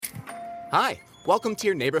Hi, welcome to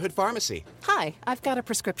your neighborhood pharmacy. Hi, I've got a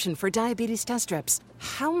prescription for diabetes test strips.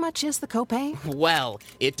 How much is the copay? Well,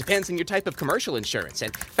 it depends on your type of commercial insurance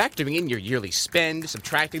and factoring in your yearly spend,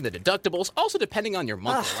 subtracting the deductibles, also depending on your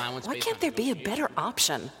monthly allowance. Why can't there be a better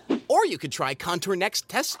option? Or you could try Contour Next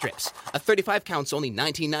test strips. A 35 count's only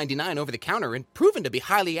 $19.99 over the counter and proven to be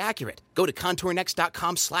highly accurate. Go to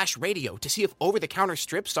contournext.com/radio to see if over-the-counter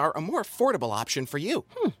strips are a more affordable option for you.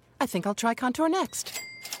 I think I'll try Contour Next.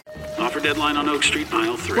 Offer deadline on Oak Street,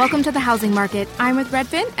 aisle 3. Welcome to the housing market. I'm with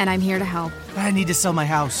Redfin, and I'm here to help. I need to sell my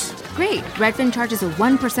house. Great. Redfin charges a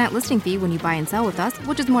 1% listing fee when you buy and sell with us,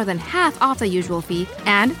 which is more than half off the usual fee,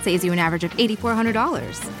 and saves you an average of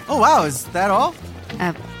 $8,400. Oh, wow. Is that all?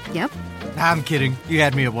 Yep. I'm kidding. You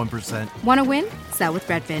had me at 1%. Want to win? Sell with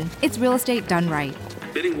Redfin. It's real estate done right.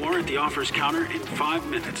 Bidding war at the offers counter in 5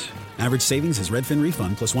 minutes. Average savings is Redfin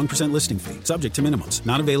refund plus 1% listing fee. Subject to minimums.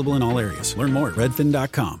 Not available in all areas. Learn more at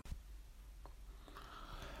redfin.com.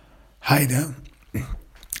 Hi there.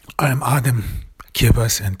 I'm Adam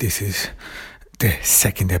Kirbas, and this is the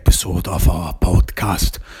second episode of our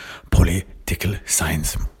podcast, Political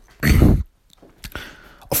Science.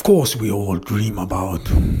 Of course, we all dream about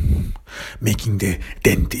making the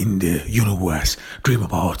dent in the universe, dream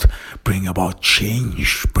about bring about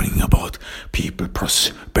change, bring about people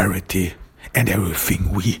prosperity, and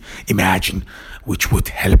everything we imagine which would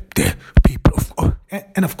help the people.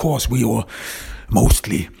 And of course, we all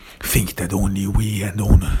mostly think that only we and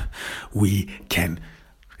only we can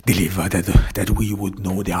deliver, that we would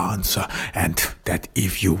know the answer, and that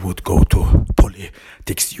if you would go to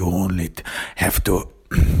politics, you only have to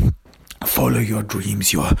follow your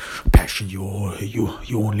dreams, your passion. You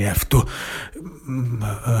only have to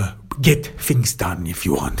get things done if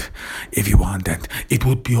you want, and it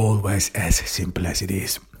would be always as simple as it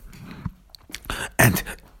is. And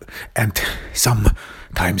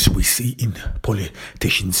sometimes we see in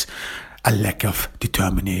politicians a lack of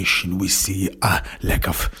determination, we see a lack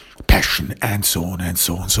of passion, and so on and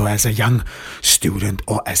so on. So as a young student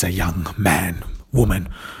or as a young man, woman,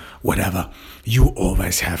 whatever, you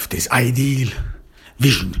always have this ideal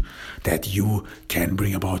vision that you can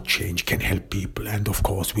bring about change, can help people. And of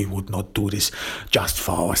course, we would not do this just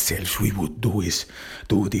for ourselves. We would do this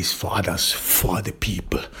for others, for the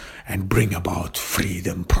people, and bring about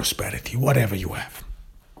freedom, prosperity, whatever you have.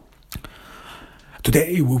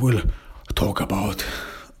 Today we will talk about,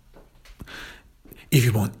 if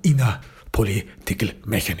you want, inner political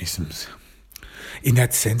mechanisms. In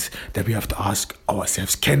that sense that we have to ask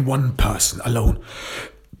ourselves, can one person alone,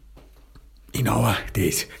 in our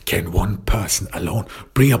days, can one person alone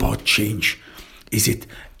bring about change? Is it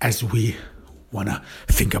as we want to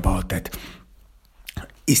think about that?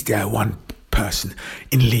 Is there one person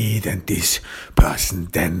in lead, and this person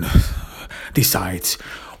then decides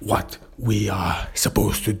what we are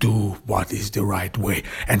supposed to do, what is the right way,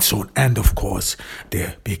 and so on? And of course,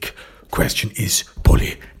 the big question is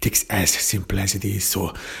politics, as simple as it is,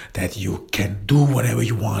 so that you can do whatever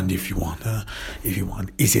you want if you want.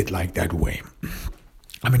 Is it like that way?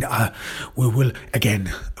 I mean, we will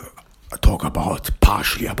again talk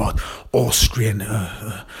partially about Austrian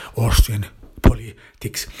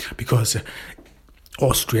politics, because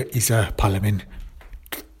Austria is a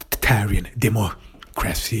parliamentarian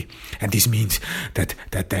democracy, and this means that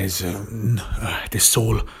there's the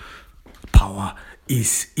sole power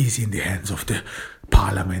is in the hands of the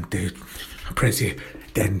parliament. The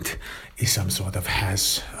president is some sort of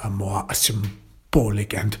has a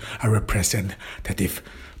symbolic and a representative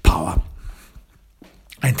power.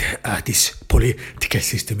 And this political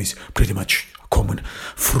system is pretty much common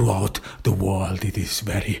throughout the world. It is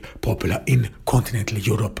very popular in continental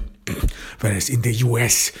Europe. Whereas in the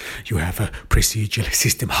US, you have a procedural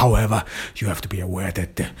system. However, you have to be aware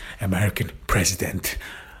that the American president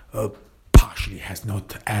partially has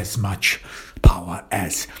not as much power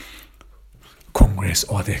as Congress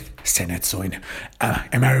or the Senate. So in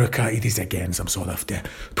America, it is again some sort of the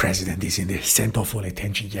president is in the center of all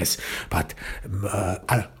attention, yes, but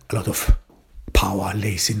a lot of power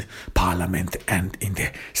lays in Parliament and in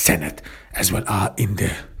the Senate, as well as in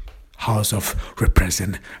the House of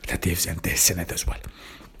Representatives and the Senate as well.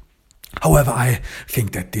 However, I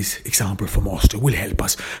think that this example from Austria will help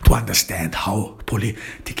us to understand how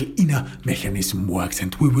political inner mechanism works,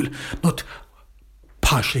 and we will not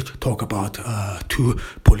partially talk about two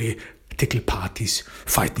political parties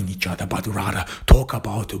fighting each other, but rather talk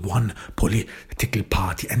about one political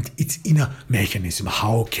party and its inner mechanism.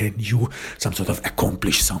 How can you some sort of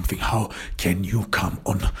accomplish something? How can you come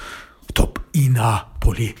on top inner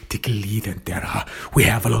political lead, and we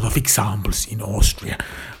have a lot of examples in Austria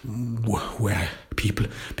where people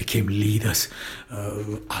became leaders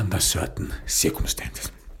under certain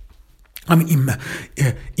circumstances. I mean,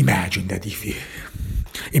 imagine that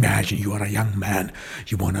imagine you are a young man,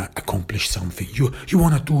 you want to accomplish something, you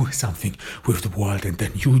want to do something with the world, and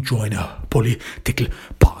then you join a political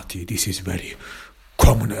party. This is very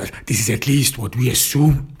common. This is at least what we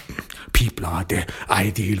assume. People are the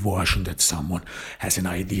ideal version, that someone has an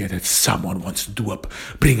idea, that someone wants to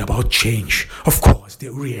bring about change. Of course,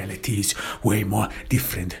 the reality is way more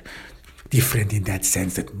different in that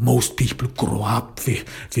sense, that most people grow up with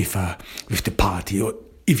the party. Or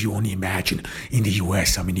if you only imagine in the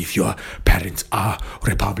US, I mean, if your parents are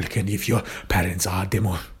Republican, if your parents are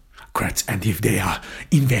Democrats, and if they are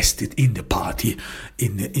invested in the party,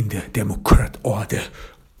 in the Democrat or the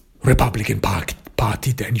Republican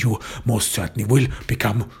party, then you most certainly will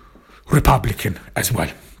become Republican as well.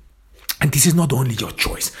 And this is not only your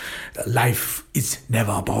choice. Life is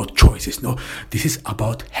never about choices. No, this is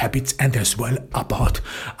about habits, and as well about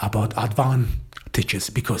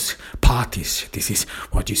advantages, because parties, this is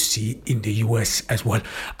what you see in the US as well,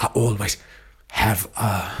 are always have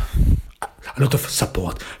a lot of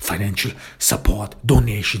support, financial support,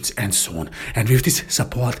 donations, and so on. And with this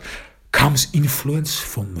support comes influence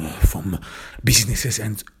from businesses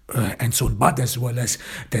and so on, but as well as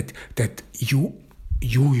that you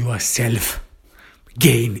yourself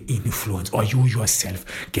gain influence, or you yourself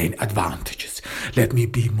gain advantages. Let me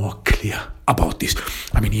be more clear about this.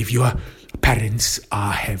 I mean, if your parents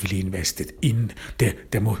are heavily invested in the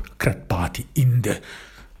Democrat Party, in the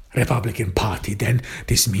Republican Party, then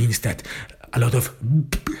this means that a lot of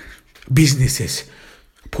businesses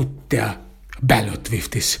put their ballot with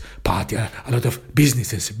this party. A lot of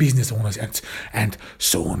business owners and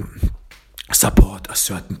so on support a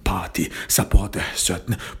certain party, support a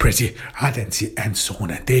certain presidency, and so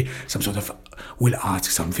on, and they some sort of will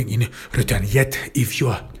ask something in return. Yet if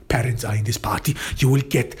your parents are in this party, you will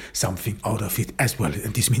get something out of it as well.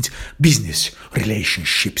 And this means business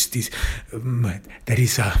relationships. There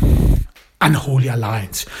is a unholy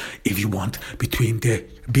alliance, if you want, between the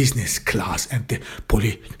business class and the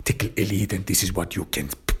political elite, and this is what you can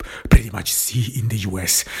pretty much see in the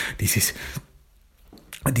US. This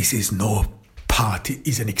is no party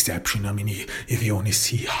is an exception. I mean, if you only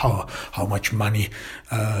see how much money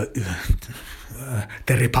the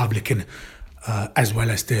Republican as well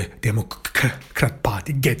as the Democrat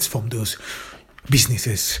Party gets from those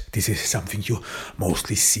businesses, this is something you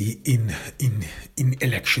mostly see in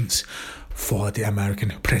elections for the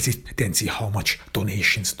American presidency, how much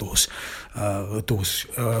donations those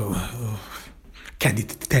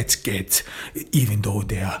candidates get, even though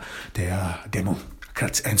they are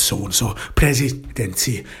Democrats and so on. So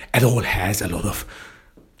presidency at all has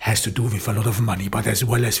to do with a lot of money, but as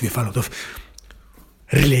well as with a lot of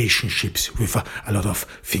relationships, with a lot of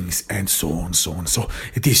things, and so on. So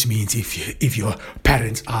this means if your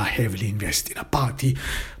parents are heavily invested in a party,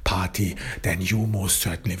 then you most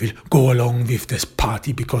certainly will go along with this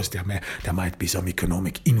party, because there might be some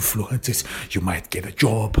economic influences. You might get a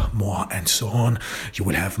job more, and so on. You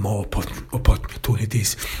will have more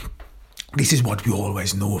opportunities. This is what we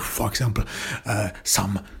always know. For example,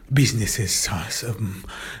 some businesses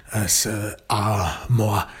are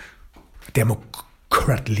more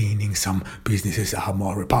Democrat-leaning, some businesses are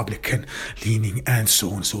more Republican-leaning, and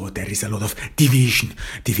so on. So there is a lot of division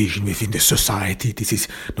within the society. This is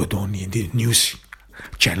not only in the news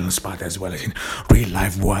channels, but as well as in real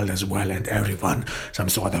life world as well, and everyone some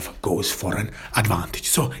sort of goes for an advantage.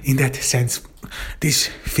 So in that sense, this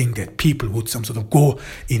thing that people would some sort of go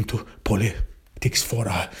into politics for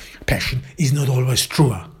a passion is not always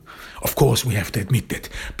true. Of course, we have to admit that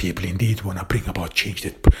people indeed want to bring about change,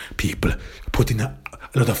 that people put in a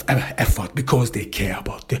lot of effort because they care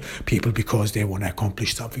about the people, because they want to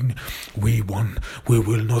accomplish something. We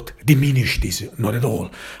will not diminish this, not at all,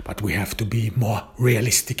 but we have to be more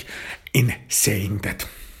realistic in saying that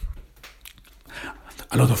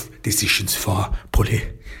a lot of decisions for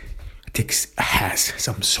politics has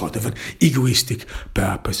some sort of an egoistic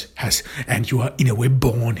purpose, and you are in a way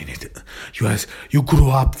born in it. You grew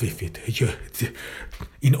up with it.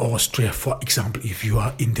 In Austria, for example, if you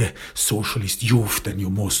are in the socialist youth, then you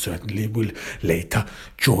most certainly will later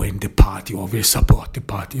join the party or will support the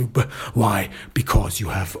party. But why? Because you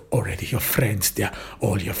have already your friends there,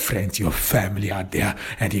 all your friends, your family are there,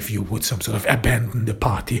 and if you would some sort of abandon the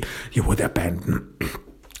party, you would abandon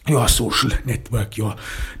your social network,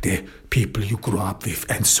 the people you grew up with,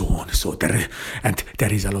 and so on. So there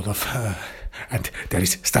is a lot of there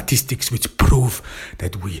is statistics which prove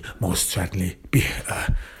that we most certainly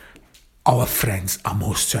our friends are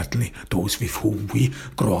most certainly those with whom we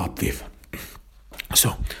grow up with.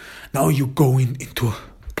 So now you go into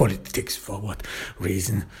politics for what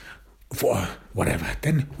reason, for whatever,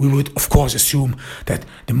 then we would of course assume that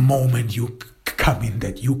the moment you come in,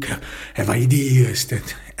 that you can have ideas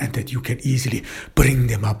and that you can easily bring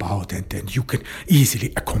them about, and then you can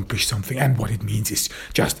easily accomplish something. And what it means is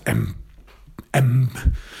just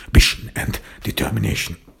ambition and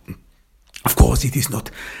determination. Of course, it is not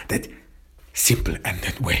that simple and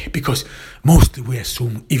that way, because mostly we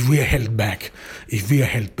assume if we are held back,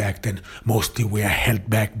 then mostly we are held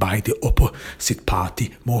back by the opposite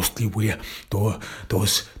party. Mostly we are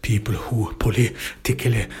those people who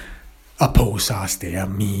politically oppose us. They are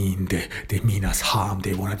mean, they mean us harm,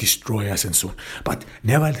 they want to destroy us and so on. But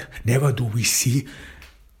never do we see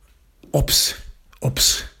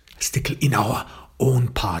obstacle in our own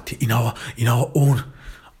party, in our own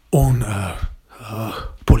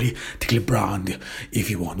political brand, if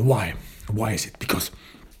you want. Why is it? Because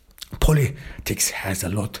politics has a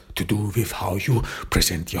lot to do with how you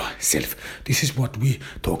present yourself. This is what we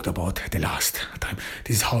talked about the last time.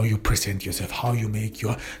 This is how you present yourself, how you make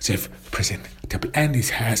yourself presentable, and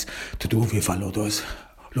this has to do with a lot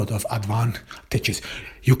of advantages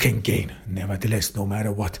you can gain. Nevertheless, no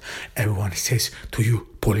matter what everyone says to you,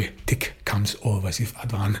 politics comes always with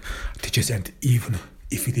advantages, and even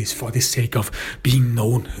if it is for the sake of being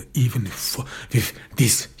known, even with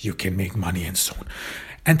this you can make money and so on.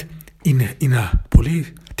 And in a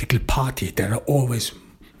political party there are always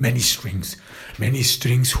many strings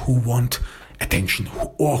who want attention,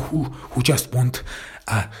 who just want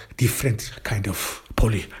a different kind of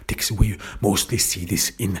politics. We mostly see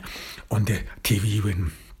this on the TV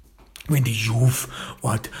when the youth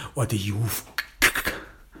or the youth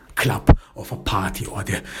club of a party, or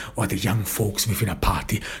the young folks within a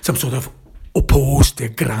party, some sort of oppose the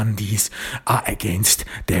grandees, are against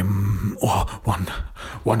them, or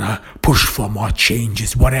wanna push for more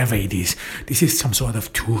changes, whatever it is. This is some sort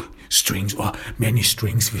of two strings or many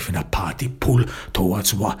strings within a party pull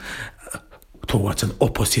towards an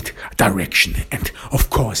opposite direction. And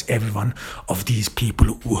of course every one of these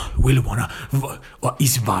people who will wanna or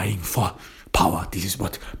is vying for power. This is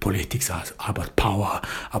what politics are about: power,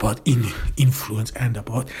 about influence, and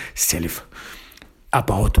about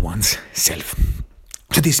one's self.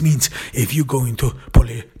 So this means if you go into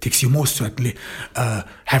politics, you most certainly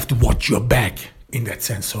have to watch your back in that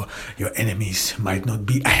sense. So your enemies might not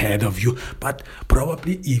be ahead of you, but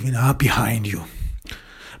probably even are behind you.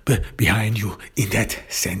 Behind you, in that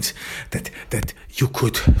sense that you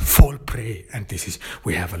could fall prey, and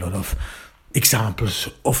we have a lot of examples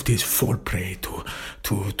of this, fall prey to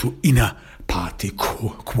inner party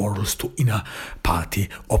quarrels, to inner party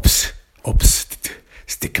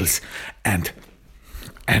obstacles, and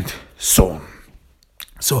so on.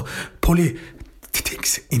 So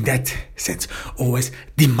politics in that sense always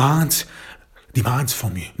demands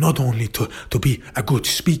from you not only to be a good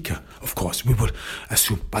speaker, of course we will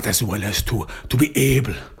assume, but as well as to be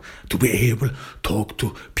able to talk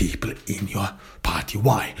to people in your party.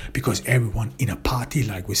 Why? Because everyone in a party,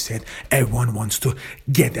 like we said, everyone wants to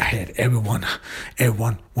get ahead, everyone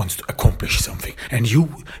wants to accomplish something, and you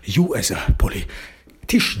as a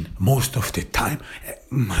politician most of the time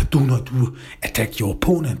do not attack your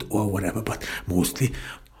opponent or whatever, but mostly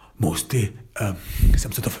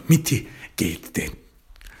some sort of mitigate the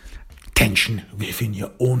tension within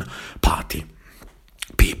your own party.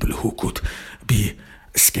 People who could be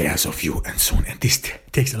scares of you and so on. And this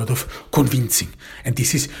takes a lot of convincing. And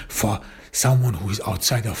this is for someone who is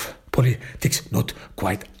outside of politics not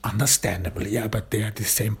quite understandable. Yeah, but they are the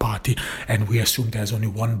same party, and we assume there's only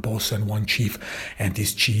one boss and one chief, and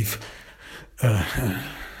this chief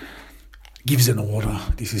gives an order.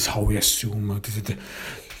 This is how we assume.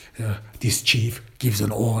 This chief gives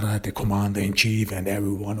an order, the commander-in-chief, and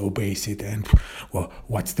everyone obeys it, and well,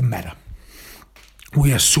 what's the matter?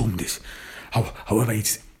 We assume this. However,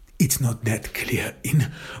 it's not that clear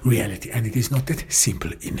in reality, and it is not that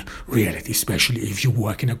simple in reality, especially if you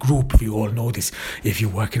work in a group. We all know this. If you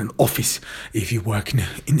work in an office, if you work in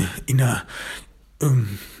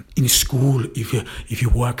school, if you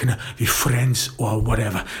work with friends or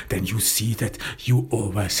whatever, then you see that you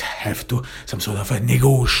always have to some sort of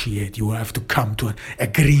negotiate. You have to come to an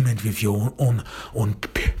agreement with your own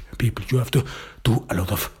people. You have to do a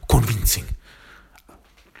lot of convincing.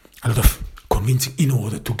 convincing in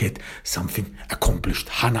order to get something accomplished.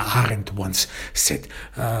 Hannah Arendt once said,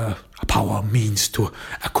 power means to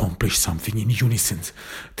accomplish something in unison.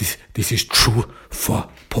 This is true for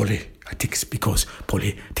politics, because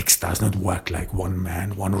politics does not work like one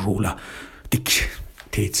man, one ruler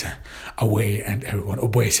dictates away and everyone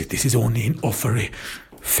obeys it. This is only in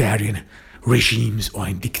authoritarian regimes or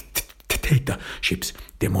in dictatorships.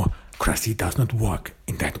 Democracy does not work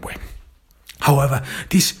in that way. However,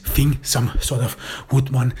 this thing, some sort of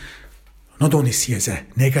would one not only see as a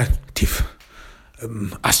negative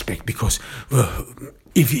aspect, because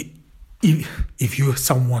if you're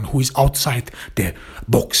someone who is outside the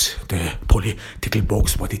box, the political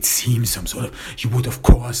box, what it seems, some sort of, you would of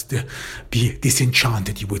course be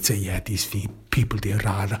disenchanted. You would say, yeah, these people, there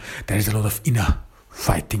is a lot of inner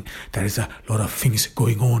fighting, there is a lot of things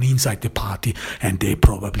going on inside the party, and they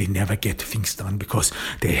probably never get things done because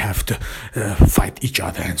they have to fight each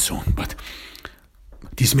other and so on. But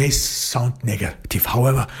this may sound negative.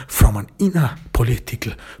 However, from an inner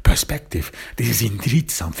political perspective, this is indeed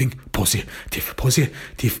something positive.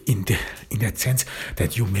 Positive in that sense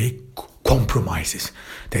that you make compromises,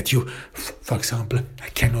 that you, for example,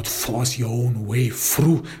 cannot force your own way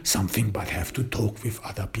through something, but have to talk with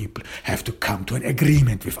other people, have to come to an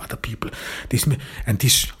agreement with other people. This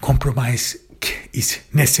compromise is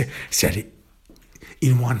necessary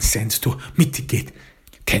in one sense to mitigate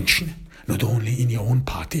tension, not only in your own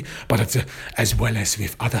party, but as well as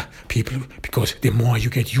with other people, because the more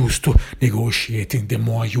you get used to negotiating, the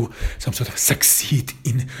more you some sort of succeed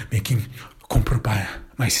in making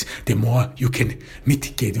compromise, the more you can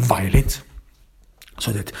mitigate violence,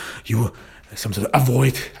 so that you some sort of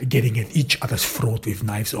avoid getting at each other's throat with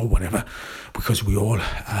knives or whatever, because we all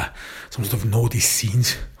some sort of know these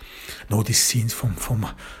scenes from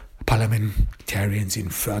parliamentarians in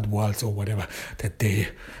third worlds or whatever, that they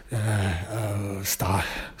start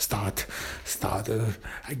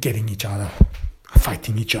getting each other,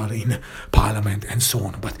 fighting each other in parliament and so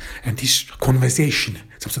on. And this conversation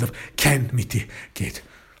some sort of can mitigate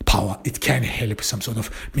power. It can help some sort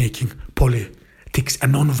of making politics a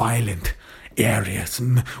non-violent area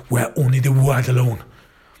where only the word alone,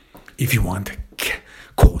 if you want,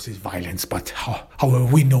 causes violence. But however,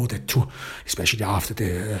 we know that too, especially after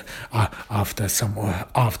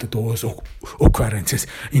those occurrences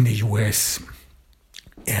in the US.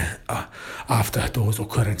 After those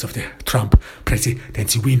occurrences of the Trump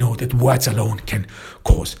presidency, we know that words alone can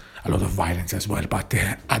cause a lot of violence as well. But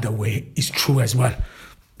the other way is true as well.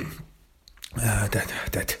 That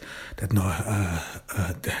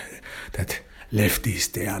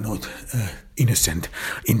leftists, they are not innocent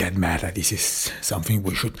in that matter. This is something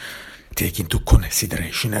we should take into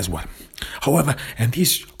consideration as well. However, and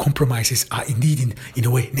these compromises are indeed in a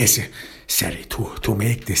way necessary to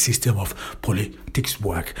make the system of politics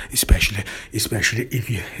work, especially if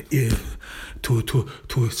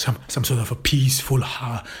to some sort of a peaceful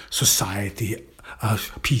society,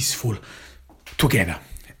 peaceful together.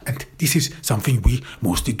 And this is something we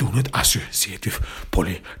mostly do not associate with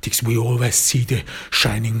politics. We always see the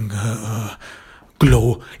shining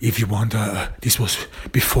glow, if you want. This was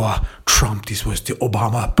before Trump. This was the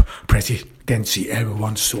Obama presidency.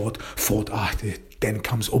 Everyone thought, then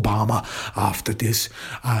comes Obama. After this,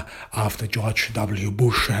 after George W.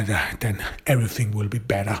 Bush, then everything will be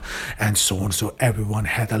better, and so on. So everyone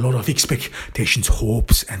had a lot of expectations,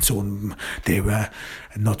 hopes, and so on. They were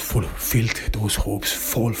not fulfilled. Those hopes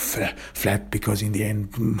fall flat, because in the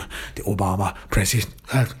end, the Obama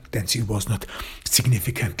presidency was not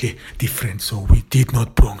significantly different. So we did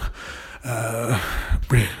not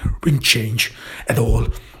bring change at all.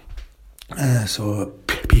 So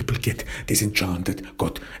people get disenchanted,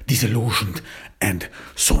 got disillusioned, and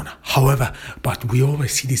so on. However, but we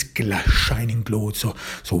always see this shining glow. So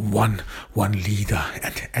one leader,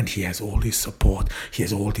 and he has all this support, he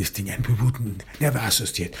has all this thing, and we would never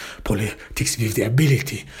associate politics with the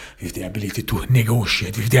ability to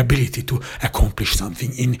negotiate, with the ability to accomplish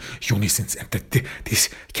something in unison, and that this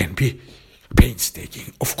can be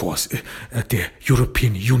painstaking. Of course, the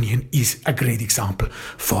European Union is a great example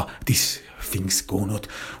for this. Things go not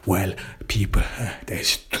well. People,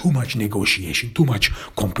 there's too much negotiation, too much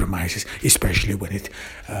compromises, especially when it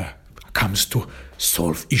comes to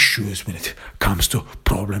solve issues, when it comes to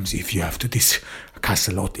problems. If you have to discuss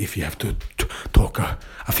a lot, if you have to talk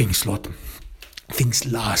things a lot, things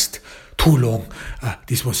last too long.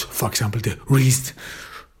 This was, for example, the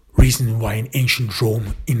reason why in ancient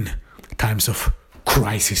Rome, in times of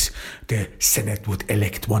crisis, the Senate would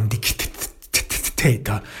elect one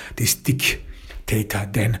dictator. This dictator dictator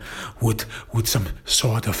then would some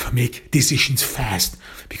sort of make decisions fast,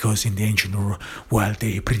 because in the ancient world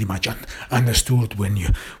they pretty much understood when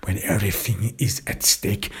everything is at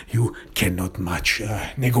stake, you cannot much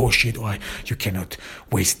negotiate, or you cannot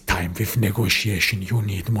waste time with negotiation. You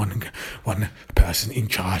need one person in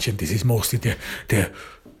charge, and this is mostly the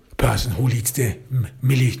person who leads the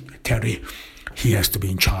military. He has to be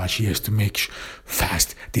in charge. He has to make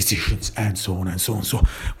fast decisions, and so on and so on. So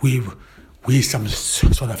we some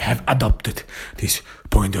sort of have adopted this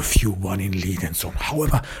point of view, one in lead and so on.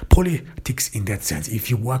 However, politics in that sense, if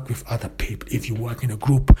you work with other people, if you work in a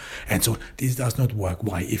group and so on, this does not work.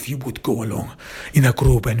 Why? If you would go along in a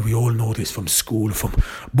group, and we all know this from school, from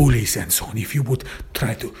bullies and so on, if you would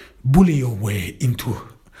try to bully your way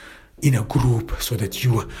in a group so that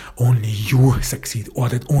only you succeed, or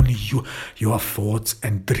that only your thoughts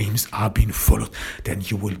and dreams are being followed, then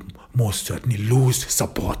you will most certainly lose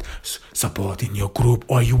support in your group,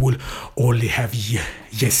 or you will only have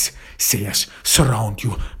yes sayers surround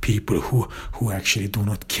you, people who actually do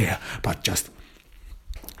not care, but just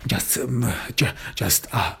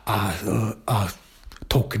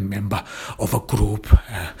token member of a group,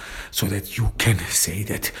 so that you can say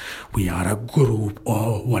that we are a group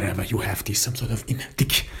or whatever. You have this some sort of in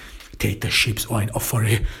dictatorships or in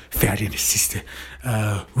authoritarian system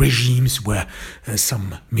regimes where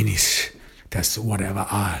some ministers whatever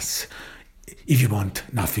are, if you want,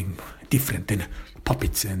 nothing different than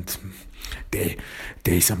puppets, and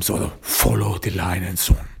they some sort of follow the line and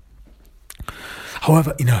so on.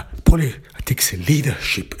 However, in a politics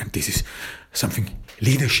leadership, and this is something,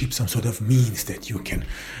 leadership some sort of means that you can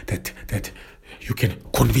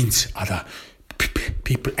convince other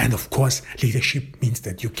people, and of course leadership means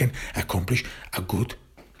that you can accomplish a good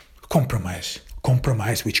compromise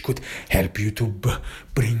which could help you to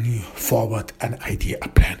bring forward an idea, a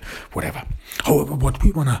plan, whatever. However, what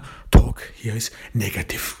we want to talk here is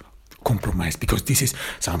negative compromise, because this is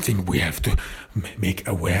something we have to make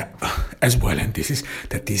aware as well, and this is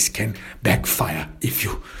that this can backfire. If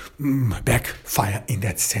you backfire in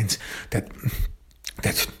that sense that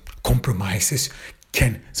compromises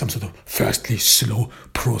can some sort of firstly slow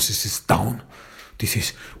processes down. This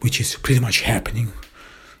is which is pretty much happening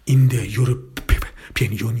in the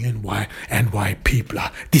European Union, why people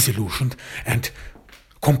are disillusioned, and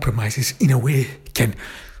compromises in a way can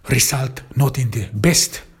result not in the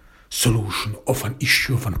best solution of an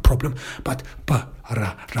issue, of a problem, but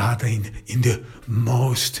rather in the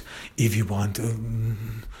most, if you want,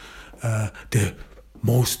 the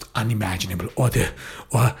most unimaginable, or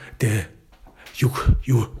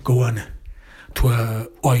you go on to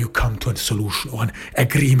or you come to a solution or an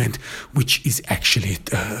agreement which is actually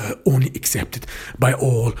only accepted by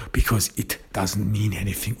all because it doesn't mean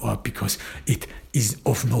anything, or because it is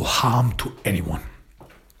of no harm to anyone.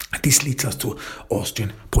 This leads us to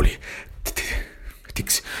Austrian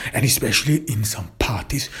politics, and especially in some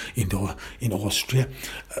parties in Austria,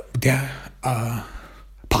 there are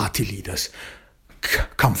party leaders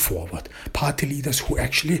come forward. Party leaders who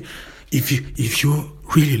actually, if you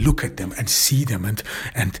really look at them and see them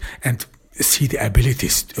and see the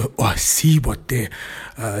abilities, or see what they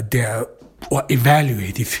or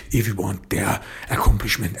evaluate, if you want, their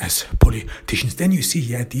accomplishment as politicians, then you see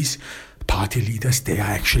these party leaders, they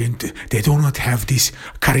are actually, they do not have this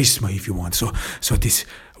charisma, if you want. So this,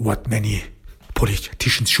 what many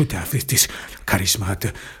politicians should have, is this charisma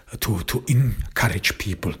to encourage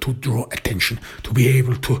people, to draw attention, to be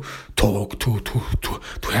able to talk,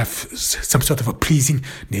 to have some sort of a pleasing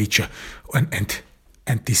nature,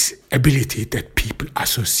 and this ability that people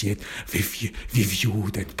associate with you,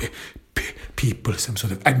 that people some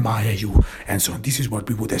sort of admire you, and so on. This is what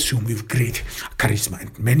we would assume with great charisma,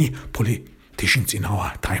 and many politicians in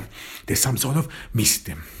our time, they some sort of miss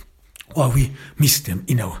them, or we miss them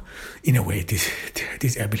in a way,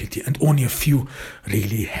 this ability, and only a few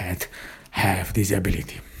really have this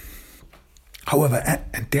ability. However,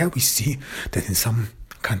 and there we see that in some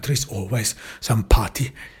countries always some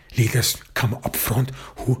party leaders come up front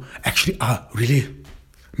who actually are really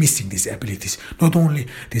missing these abilities. Not only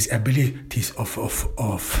these abilities of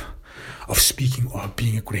speaking or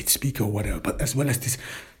being a great speaker or whatever, but as well as this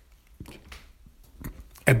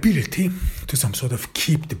ability to some sort of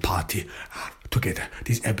keep the party together,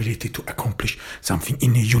 this ability to accomplish something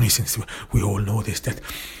in unison. So we all know this, that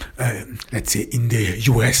let's say in the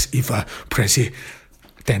US, if a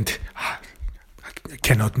president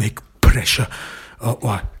cannot make pressure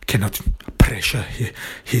or cannot pressure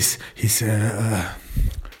his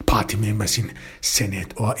party members in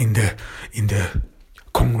Senate or in the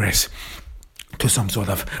Congress to some sort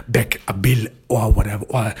of back a bill or whatever,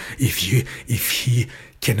 or if he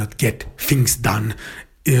cannot get things done,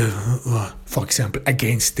 for example,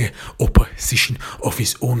 against the opposition of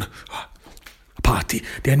his own party,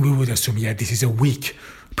 then we would assume, this is a weak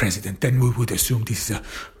president. Then we would assume this is a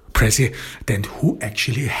president who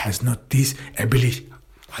actually has not this ability.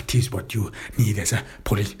 What is what you need as a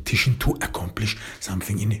politician to accomplish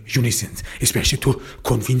something in unison, especially to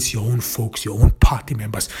convince your own folks, your own party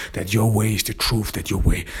members, that your way is the truth, that your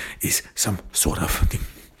way is some sort of thing,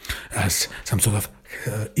 as some sort of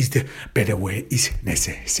is the better way, is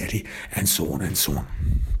necessary, and so on and so on.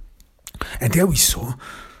 And there we saw,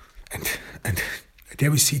 and there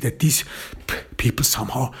we see that these people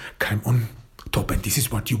somehow came on top, and this is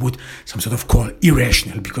what you would some sort of call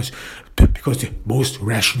irrational, because the most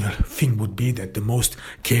rational thing would be that the most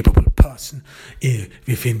capable person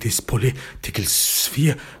within this political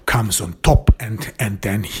sphere comes on top, and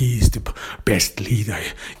then he is the best leader.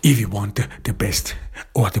 If you want the best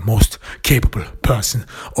or the most capable person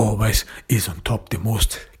always is on top, the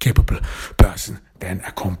most capable person then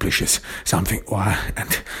accomplishes something,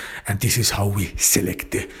 and this is how we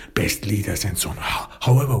select the best leaders and so on.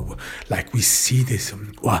 However, like we see this,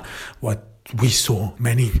 what we saw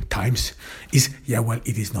many times is,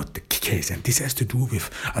 it is not the case, and this has to do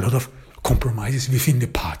with a lot of compromises within the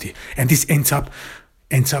party, and this ends up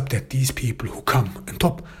that these people who come on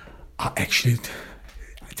top are actually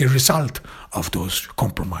the result of those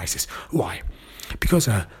compromises. Why? Because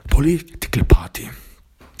a political party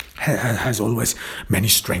has always many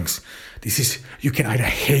strengths. This is, you can either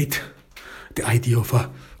hate the idea of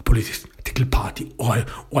a political party or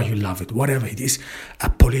you love it, whatever it is. A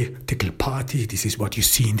political party, this is what you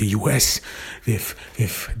see in the US with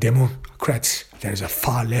Democrats. There is a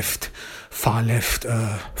far left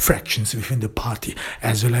fractions within the party,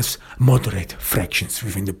 as well as moderate fractions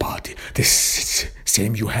within the party. The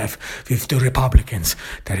same you have with the Republicans.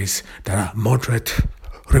 There are moderate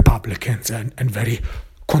Republicans and very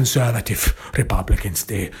conservative Republicans.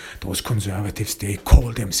 Those conservatives, they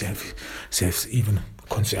call themselves even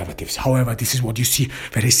conservatives. However, this is what you see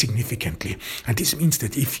very significantly, and this means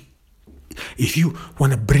that if you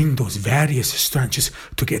want to bring those various strands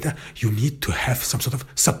together, you need to have some sort of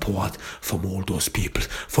support from all those people,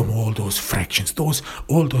 from all those fractions.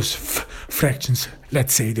 All those fractions,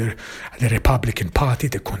 let's say the Republican Party,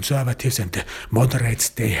 the conservatives and the moderates,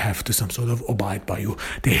 they have to some sort of abide by you.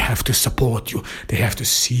 They have to support you. They have to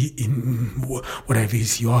see in whatever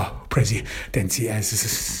is your presidency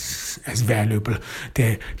as valuable.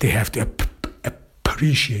 They have to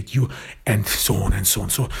appreciate you, and so on and so on.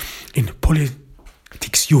 So in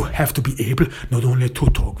politics, you have to be able not only to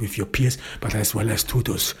talk with your peers, but as well as to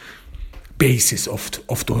those bases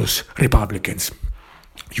of those Republicans.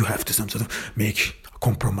 You have to some sort of make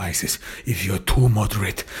compromises. If you're too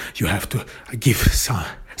moderate, you have to give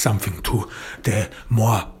something to the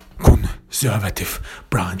more conservative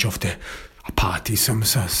branch of the party, some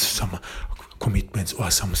commitments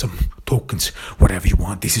or some tokens, whatever you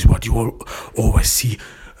want. This is what you always see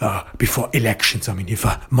before elections. I mean, if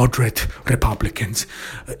a moderate Republican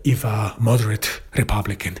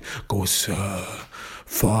goes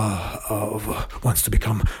wants to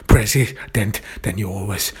become president, then he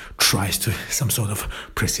always tries to some sort of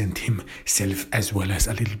present himself as well as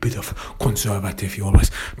a little bit of conservative. He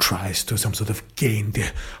always tries to some sort of gain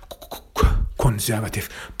the conservative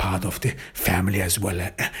part of the family as well,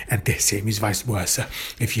 and the same is vice versa.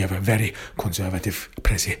 If you have a very conservative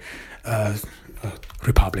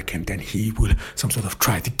Republican, then he will some sort of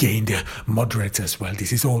try to gain the moderates as well.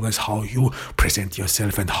 This is always how you present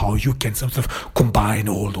yourself and how you can sort of combine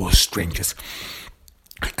all those strengths.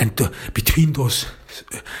 And between those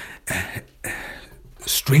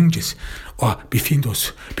strangers, or between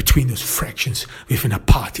those fractions within a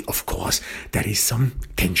party, of course, there is some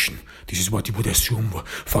tension. This is what you would assume.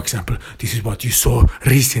 For example, this is what you saw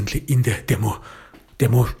recently in the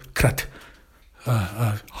Democrat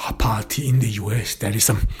party in the US. There is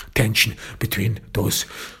some tension between those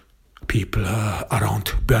people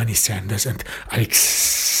around Bernie Sanders and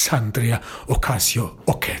Alexandria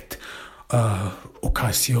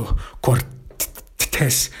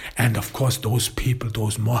Ocasio-Cortez, and of course those people,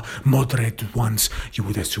 those more moderate ones, you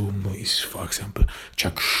would assume is, for example,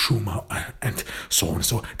 Chuck Schumer and so on.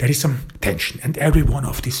 So there is some tension, and every one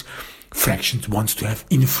of these fractions wants to have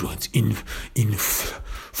influence in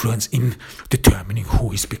determining who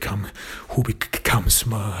becomes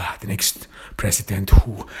the next president,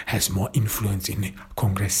 who has more influence in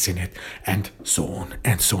Congress, Senate, and so on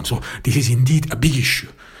and so on. So this is indeed a big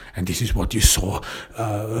issue, and this is what you saw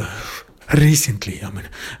recently. I mean,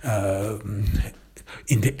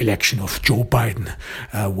 in the election of Joe Biden,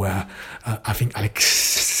 where I think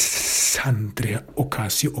Alexandria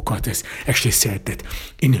Ocasio-Cortez actually said that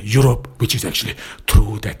in Europe, which is actually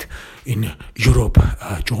true, that in Europe,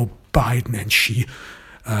 Joe Biden and she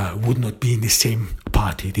would not be in the same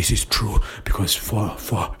party. This is true because for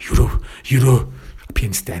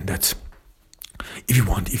European standards,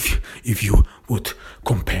 if you would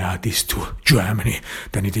compare this to Germany,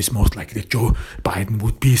 then it is most likely that Joe Biden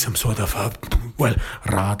would be some sort of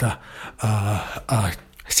rather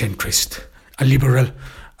centrist, a liberal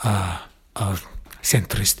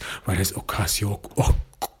centrist, whereas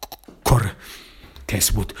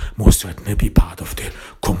Ocasio-Cortez would most certainly be part of the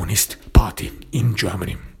Communist Party in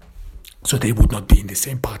Germany. So they would not be in the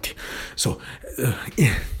same party. So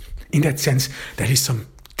in that sense, there is some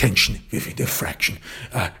tension within the fraction.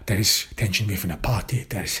 There is tension within a party.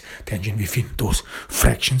 There is tension within those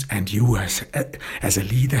fractions, and you as a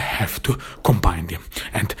leader have to combine them.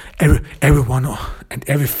 And everyone and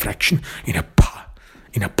every fraction in a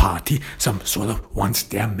party, some sort of wants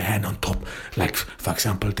their man on top. Like, for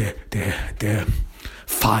example, the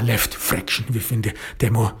far left fraction within the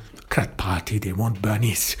Democrat Party, they want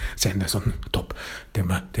Bernie Sanders on top. The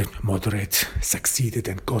moderates succeeded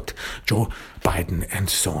and got Joe Biden and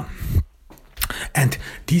so on. And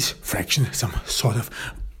these fractions, some sort of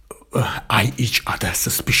eye each other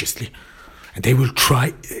suspiciously. And they will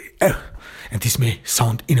try, and this may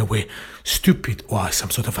sound in a way stupid or some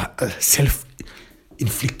sort of a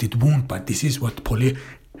self-inflicted wound, but this is what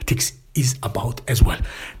politics is about as well.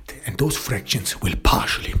 And those fractions will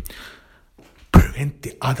partially prevent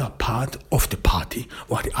the other part of the party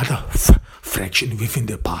or the other fraction within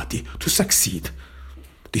the party to succeed.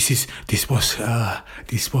 This was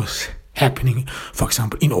happening, for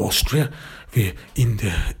example, in Austria, where in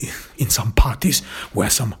some parties where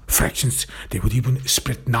some fractions, they would even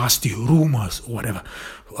spread nasty rumors or whatever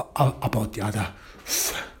about the other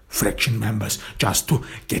fraction members, just to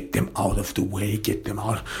get them out of the way, get them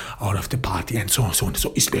out of the party, and so on, so on.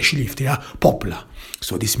 So especially if they are popular.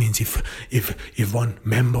 So this means if one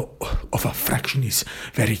member of a fraction is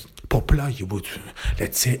very popular, you would,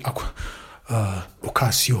 let's say,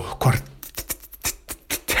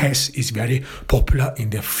 Ocasio-Cortez is very popular in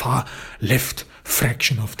the far left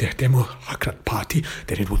fraction of the Democrat Party,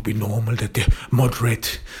 then it would be normal that the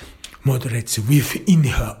moderates within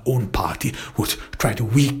her own party would try to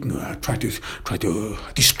weaken her, try to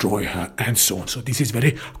destroy her, and so on. So this is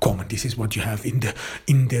very common. This is what you have in the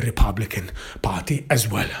Republican Party as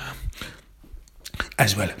well.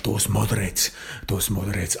 Those moderates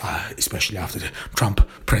are, especially after the Trump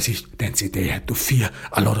presidency, they had to fear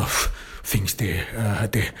a lot of things. They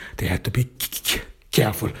had to be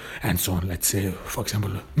careful and so on. Let's say, for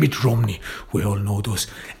example, Mitt Romney. We all know those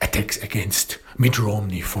attacks against Mitt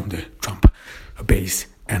Romney from the Trump base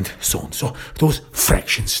and so on. So those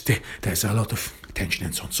fractions, there's a lot of tension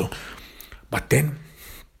and so on. So, but then,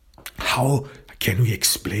 how can we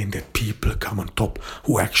explain that people come on top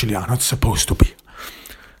who actually are not supposed to be?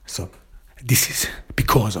 So this is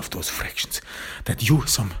because of those fractions, that you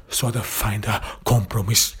some sort of find a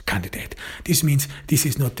compromise candidate. This means this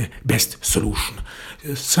is not the best solution.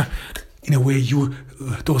 So in a way,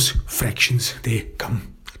 those fractions, they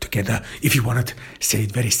come together. If you want to say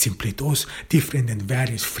it very simply, those different and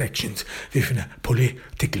various fractions within a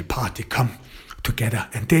political party come together,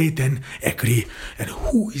 and they then agree on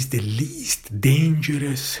who is the least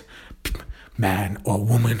dangerous man or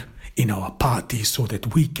woman in our party, so that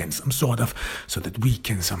we can some sort of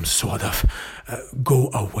go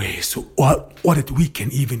away, or that we can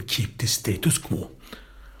even keep the status quo.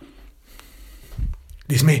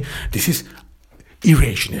 This is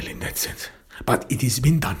irrational in that sense, but it has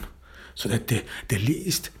been done, so that the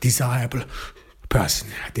least desirable person,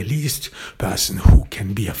 the least person who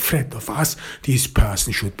can be a threat of us, this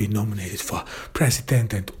person should be nominated for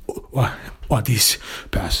president, and or this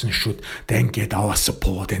person should then get our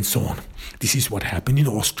support and so on. This is what happened in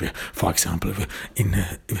Austria, for example,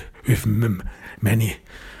 with many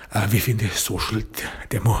within the Social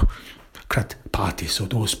Democrat Party. So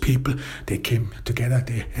those people, they came together,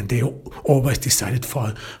 they always decided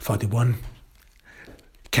for the one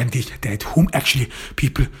candidate whom actually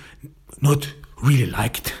people not really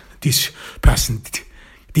liked. This person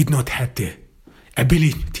did not have the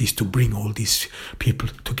abilities to bring all these people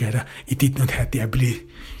together. It did not have the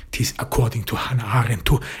abilities, according to Hannah Arendt,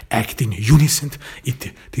 to act in unison.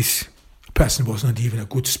 This person was not even a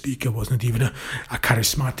good speaker, was not even a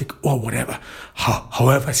charismatic or whatever.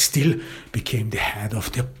 However, still became the head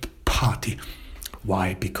of the party.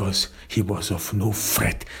 Why? Because he was of no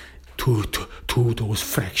threat to those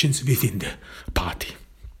fractions within the party.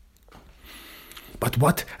 But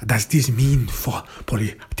what does this mean for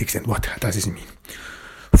politics, and what does this mean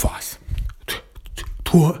for us?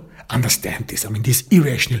 To understand this, I mean, this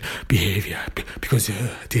irrational behavior, because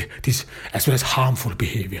this as well as harmful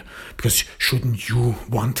behavior, because shouldn't you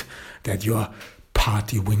want that your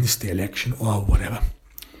party wins the election or whatever?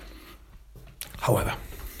 However,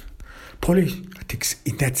 politics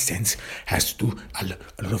in that sense has to do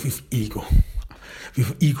a lot with ego.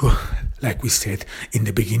 With ego, like we said in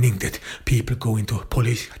the beginning, that people go into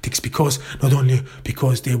politics because not only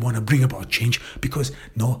because they want to bring about change, because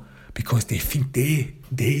they think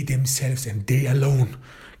they themselves and they alone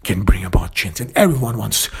can bring about change. And everyone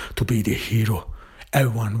wants to be the hero.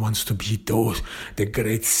 Everyone wants to be the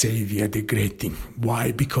great savior, the great thing.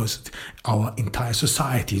 Why? Because our entire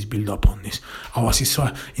society is built upon this. Our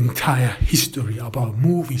entire history about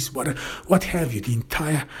movies, what have you, the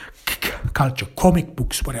entire culture, comic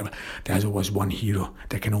books, whatever. There's always one hero.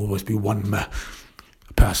 There can always be one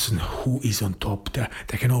person who is on top. There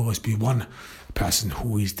can always be one person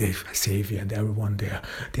who is the savior, and everyone there,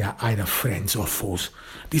 they are either friends or foes.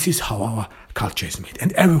 This is how our culture is made,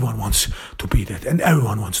 and everyone wants to be that, and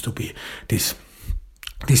everyone wants to be this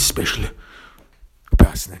special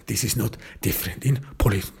person. And this is not different in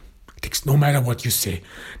politics. No matter what you say,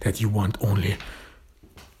 that you want only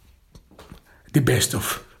the best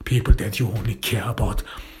of people, that you only care about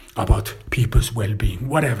people's well-being,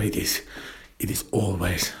 whatever it is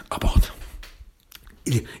always about.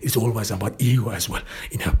 It is always about ego as well.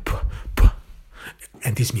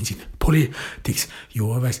 And this means in politics, you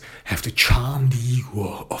always have to charm the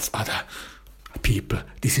ego of other people.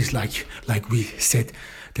 This is like we said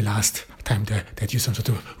the last time, that you sort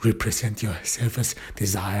of represent yourself as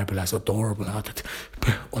desirable, as adorable,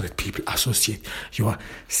 or that people associate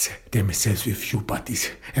themselves with you. But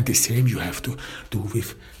and the same you have to do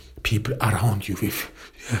with people around you, with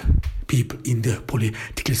people in the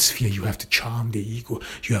political sphere. You have to charm the ego.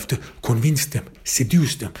 You have to convince them,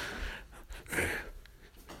 seduce them,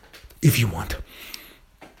 if you want.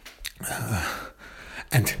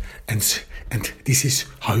 And this is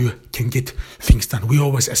how you can get things done. We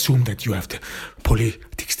always assume that you have the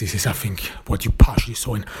politics. This is, I think, what you partially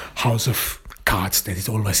saw in House of Cards, that is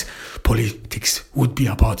always politics would be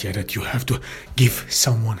about, that you have to give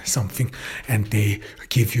someone something and they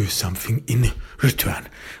give you something in return.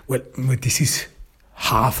 Well, this is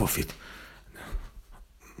half of it.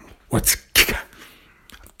 What's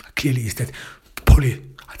clearly is that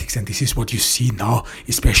politics, and this is what you see now,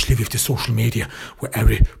 especially with the social media, where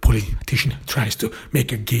every politician tries to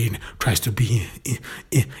make a gain, tries to be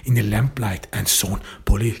in the lamplight and so on.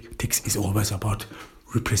 Politics is always about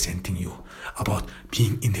representing you, about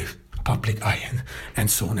being in the public eye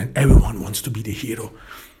and so on, and everyone wants to be the hero.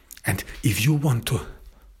 And if you want to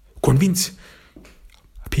convince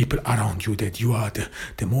people around you that you are the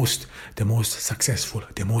most successful,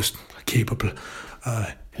 the most capable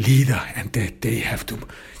leader, and that they have to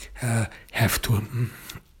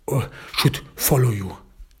should follow you,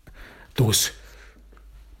 those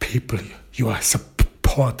people, your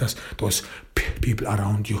supporters, those people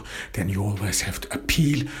around you, then you always have to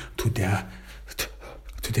appeal to their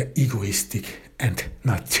egoistic and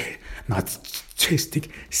narcissistic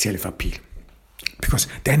self-appeal, because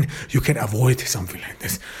then you can avoid something like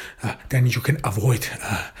this. Then you can avoid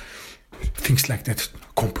things like that.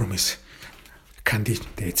 Compromise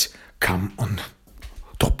candidates come on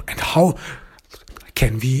top. And how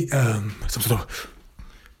can we sort of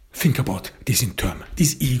think about this in terms,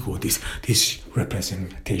 this ego, this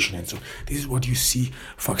representation and so on? This is what you see,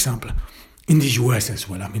 for example, in the US as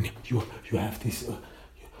well. I mean, you have this,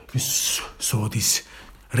 you saw this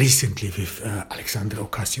recently with Alexandria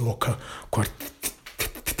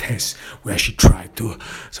Ocasio-Cortez, where she tried to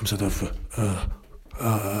some sort of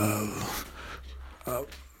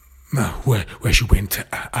where she went,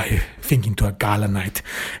 I think, into a gala night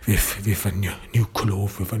with a new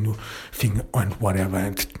clothes, with a new thing and whatever,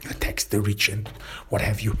 and tax the rich and what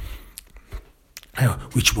have you,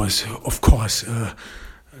 which was, of course,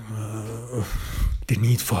 the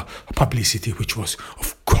need for publicity, which was,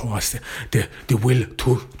 of course, the will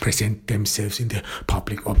to present themselves in the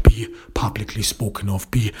public, or be publicly spoken of,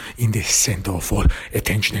 be in the center of all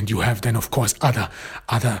attention. And you have then, of course, other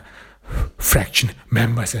fraction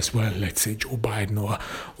members as well, let's say Joe Biden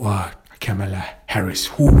or Kamala Harris,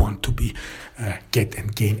 who want to be get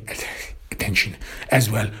and gain attention as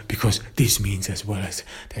well, because this means as well as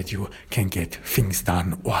that you can get things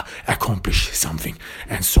done or accomplish something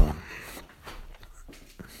and so on.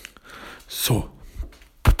 So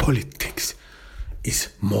politics is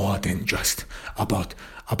more than just about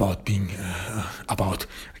about being about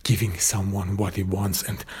giving someone what he wants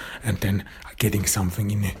and then getting something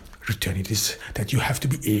in return. It is that you have to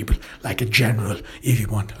be able, like a general, if you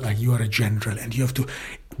want, like you are a general, and you have to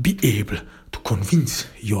be able to convince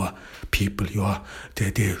your people,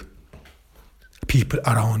 the people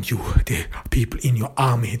around you, the people in your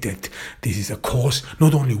army, that this is a cause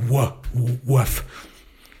not only worth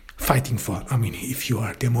fighting for. I mean, if you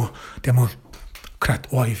are Democrat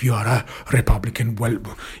or if you are a Republican, well,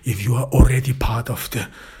 if you are already part of the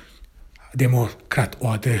Democrat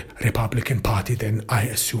or the Republican Party, then I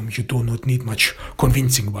assume you do not need much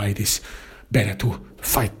convincing why it is better to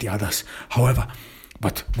fight the others. However,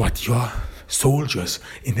 but what your soldiers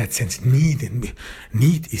in that sense need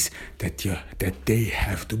is that they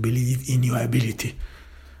have to believe in your ability,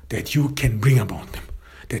 that you can bring about them,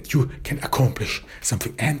 that you can accomplish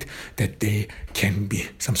something, and that they can be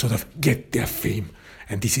some sort of get their fame.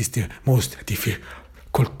 And this is the most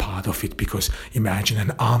difficult part of it, because imagine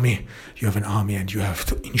an army. You have an army and you have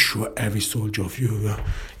to ensure every soldier of you,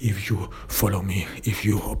 if you follow me, if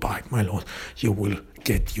you abide my laws, you will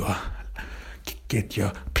get your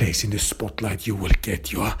place in the spotlight, you will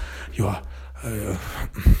get your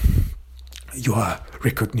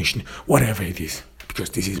recognition, whatever it is, because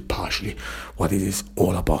this is partially what it is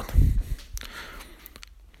all about.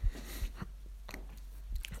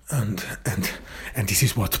 And this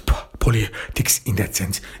is what politics in that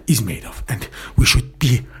sense is made of, and we should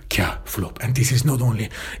be careful of. And this is not only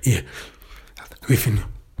within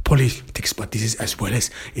politics, but this is as well as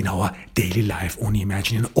in our daily life. Only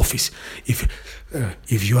imagine in an office, if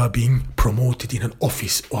you are being promoted in an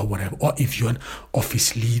office or whatever, or if you're an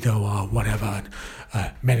office leader or whatever,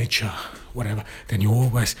 manager, whatever,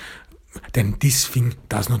 then this thing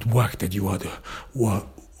does not work, that you are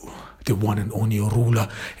the one and only ruler,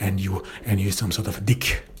 and you some sort of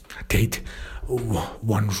dictate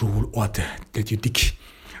one rule, or that you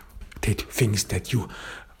dictate things that you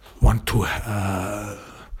want to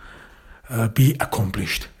be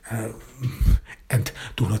accomplished, and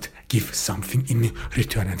do not give something in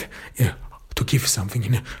return. And to give something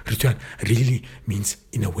in return really means,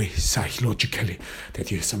 in a way, psychologically,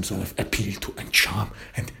 that you some sort of appeal to and charm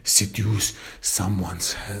and seduce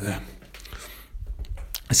someone's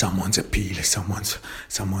appeal, someone's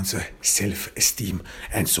self-esteem,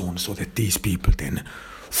 and so on, so that these people then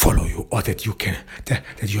follow you, or that you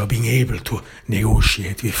are being able to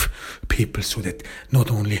negotiate with people, so that not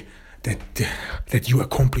only that you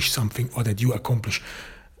accomplish something, or that you accomplish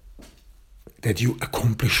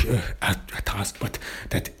a task, but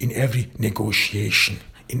that in every negotiation,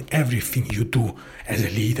 in everything you do as a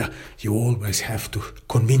leader, you always have to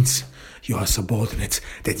convince your subordinates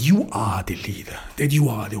that you are the leader, that you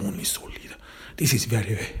are the only sole leader. This is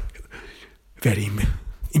very, very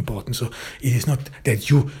important. So it is not that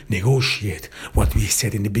you negotiate. What we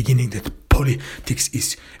said in the beginning, that politics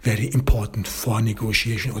is very important for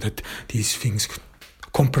negotiation, or that these things,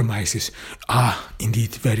 compromises, are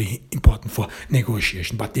indeed very important for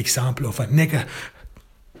negotiation. But the example of a negative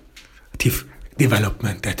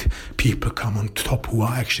development, that people come on top who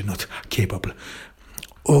are actually not capable,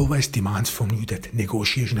 always demands from you that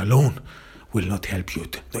negotiation alone will not help you.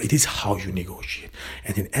 No, it is how you negotiate.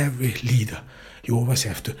 And in every leader, you always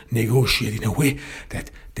have to negotiate in a way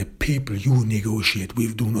that the people you negotiate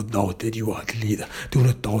with do not doubt that you are the leader, do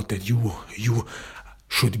not doubt that you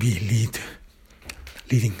should be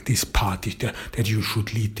leading this party, that you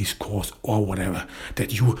should lead this cause, or whatever,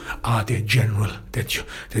 that you are the general, that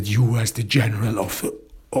you as the general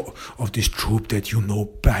of this troop, that you know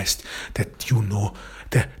best, that you know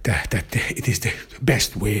that it is the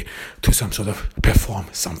best way to some sort of perform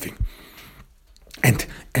something.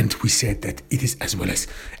 And we said that it is as well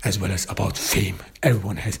as about fame.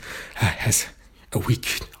 Everyone has a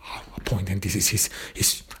weak point, and this is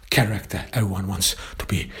his character. Everyone wants to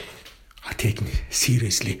be taken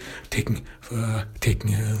seriously,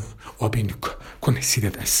 or being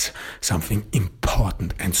considered as something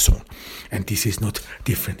important, and so on. And this is not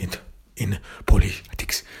different in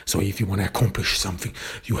politics. So if you want to accomplish something,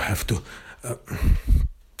 you have to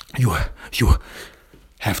you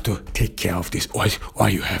have to take care of this, or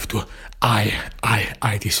you have to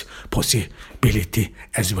eye this possibility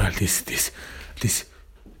as well, this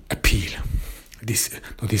appeal, this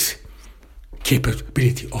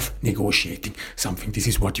capability of negotiating something. This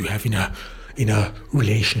is what you have in a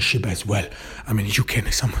relationship as well. I mean, you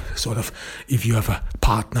can some sort of, if you have a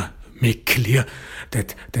partner, make clear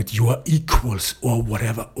that you are equals or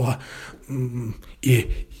whatever, or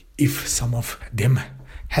if some of them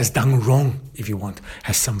has done wrong, if you want,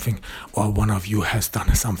 has something, or one of you has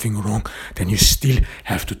done something wrong, then you still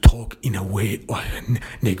have to talk in a way or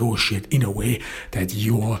negotiate in a way that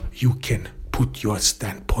you can put your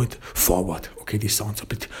standpoint forward. Okay, this sounds a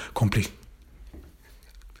bit complicated,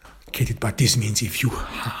 but this means if you are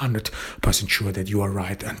 100% sure that you are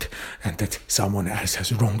right and that someone else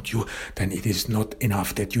has wronged you, then it is not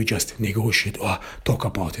enough that you just negotiate or talk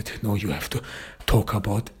about it. No, you have to talk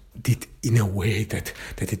about it in a way that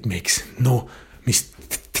it makes no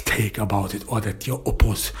mistake about it, or that your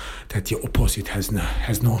opposite has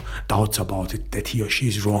no doubts about it, that he or she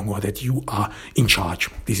is wrong, or that you are in charge.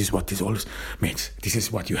 This is what this all means. This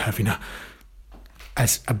is what you have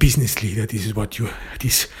as a business leader. This is what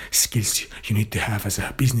these skills you need to have as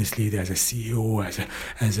a business leader, as a CEO,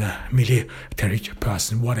 as a military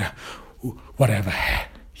person, whatever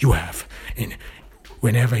you have. And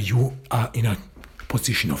whenever you are in a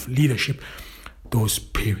position of leadership, those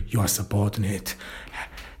people you are subordinate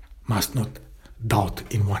must not doubt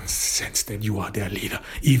in one sense that you are their leader,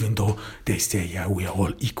 even though they say, yeah, we are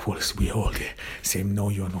all equals, we are all the same. No,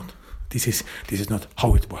 you're not. This is not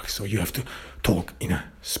how it works. So you have to talk in a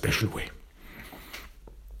special way.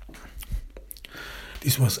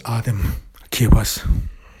 This was Adem Kebas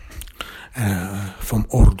from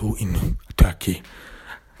Ordu in Turkey,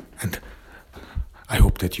 and I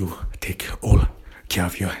hope that you take all care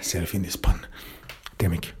of yourself in this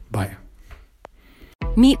pandemic. Bye.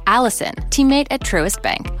 Meet Allison, teammate at Truist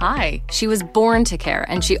Bank. Hi. She was born to care,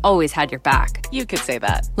 and she always had your back. You could say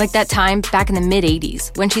that. Like that time back in the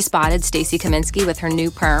mid-'80s when she spotted Stacey Kaminsky with her new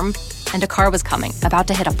perm, and a car was coming, about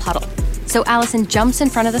to hit a puddle. So Allison jumps in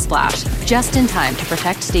front of the splash, just in time to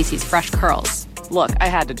protect Stacey's fresh curls. Look, I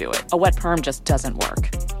had to do it. A wet perm just doesn't work.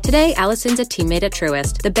 Today, Allison's a teammate at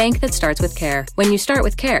Truist, the bank that starts with care. When you start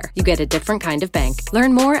with care, you get a different kind of bank.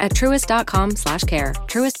 Learn more at truist.com/care.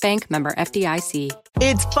 Truist Bank, member FDIC.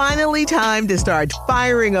 It's finally time to start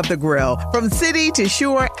firing up the grill. From city to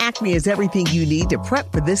shore, Acme is everything you need to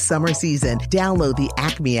prep for this summer season. Download the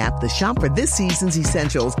Acme app to shop for this season's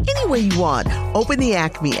essentials any way you want. Open the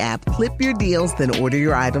Acme app, clip your deals, then order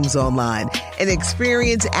your items online. An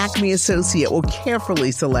experienced Acme associate will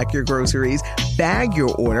carefully select your groceries, bag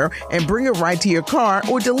your order, and bring it right to your car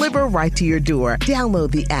or deliver right to your door. Download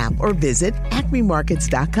the app or visit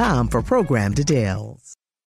acmemarkets.com for program details.